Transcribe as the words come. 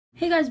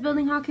Hey guys,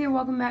 Building Hawk here.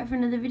 Welcome back for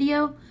another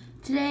video.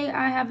 Today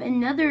I have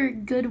another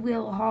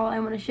Goodwill haul I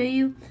want to show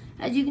you.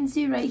 As you can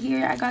see right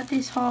here, I got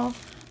this haul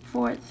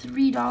for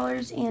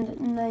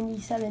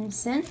 $3.97.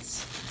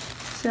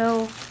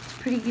 So,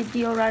 pretty good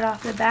deal right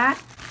off the bat.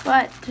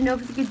 But to know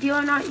if it's a good deal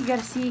or not, you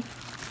gotta see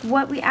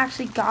what we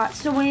actually got.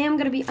 So I am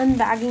gonna be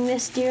unbagging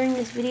this during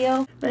this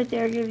video. Right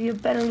there, give you a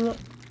better look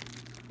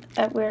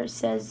at where it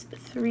says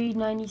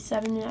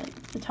 $3.97 at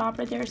the top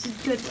right there. It says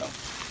Goodwill.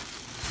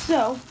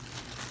 So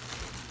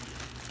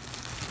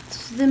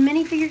the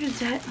minifigures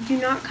do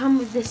not come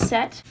with this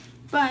set,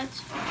 but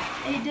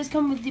it does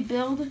come with the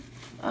build.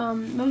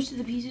 Most of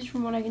the pieces,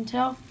 from what I can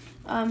tell.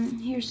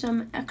 Here's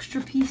some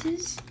extra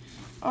pieces.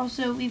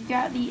 Also, we've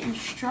got the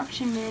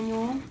instruction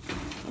manual,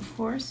 of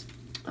course.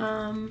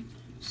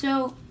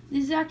 So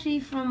this is actually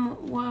from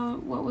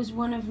what was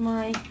one of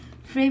my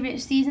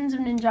favorite seasons of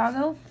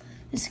Ninjago,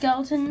 the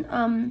skeleton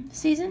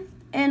season.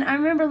 And I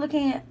remember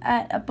looking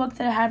at a book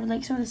that I had with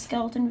like some of the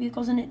skeleton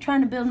vehicles in it,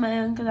 trying to build my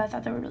own because I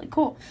thought they were really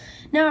cool.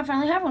 Now I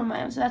finally have one of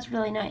my own, so that's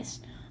really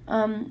nice.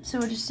 So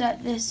we'll just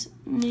set this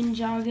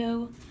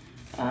Ninjago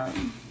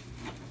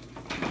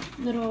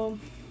little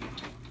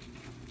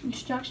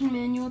instruction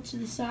manual to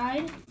the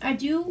side. I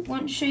do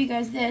want to show you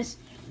guys this.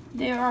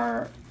 There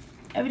are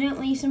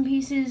evidently some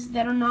pieces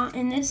that are not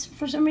in this.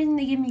 For some reason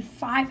they gave me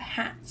 5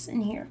 hats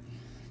in here.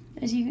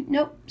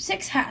 Nope,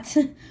 6 hats.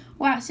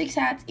 Wow, 6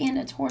 hats and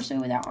a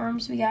torso without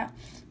arms. We got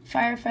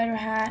firefighter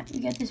hat. We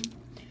got this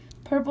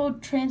purple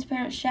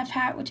transparent chef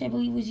hat, which I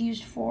believe was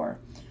used for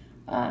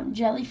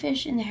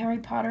jellyfish in the Harry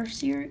Potter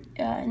series,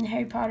 in the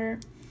Harry Potter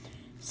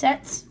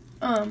sets.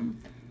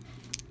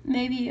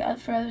 Maybe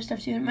for other stuff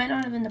too. It might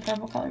not have been the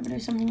purple color, but it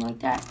was something like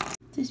that.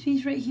 This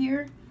piece right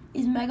here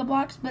is Mega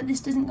Blocks, but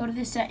this doesn't go to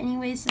this set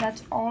anyways, so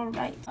that's all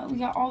right. We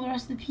got all the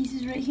rest of the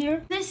pieces right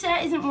here. This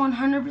set isn't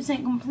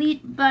 100%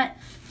 complete, but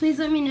please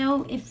let me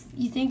know if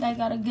you think I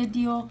got a good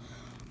deal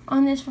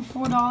on this for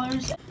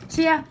 $4.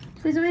 So yeah,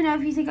 please let me know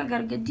if you think I got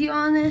a good deal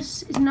on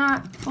this. It's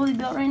not fully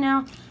built right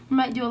now. I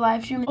might do a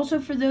live stream. Also,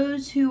 for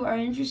those who are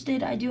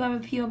interested, I do have a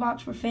P.O.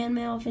 box for fan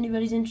mail if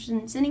anybody's interested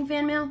in sending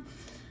fan mail.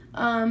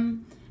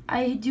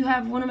 I do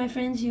have one of my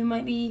friends who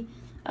might be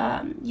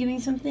giving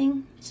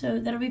something, so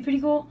that'll be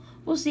pretty cool.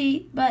 We'll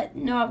see, but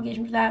no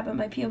obligation for that. But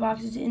my P.O.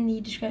 box is in the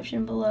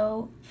description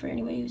below for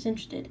anybody who's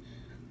interested.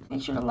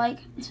 Make sure to like,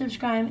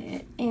 subscribe,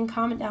 and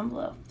comment down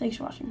below. Thanks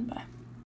for watching. Bye.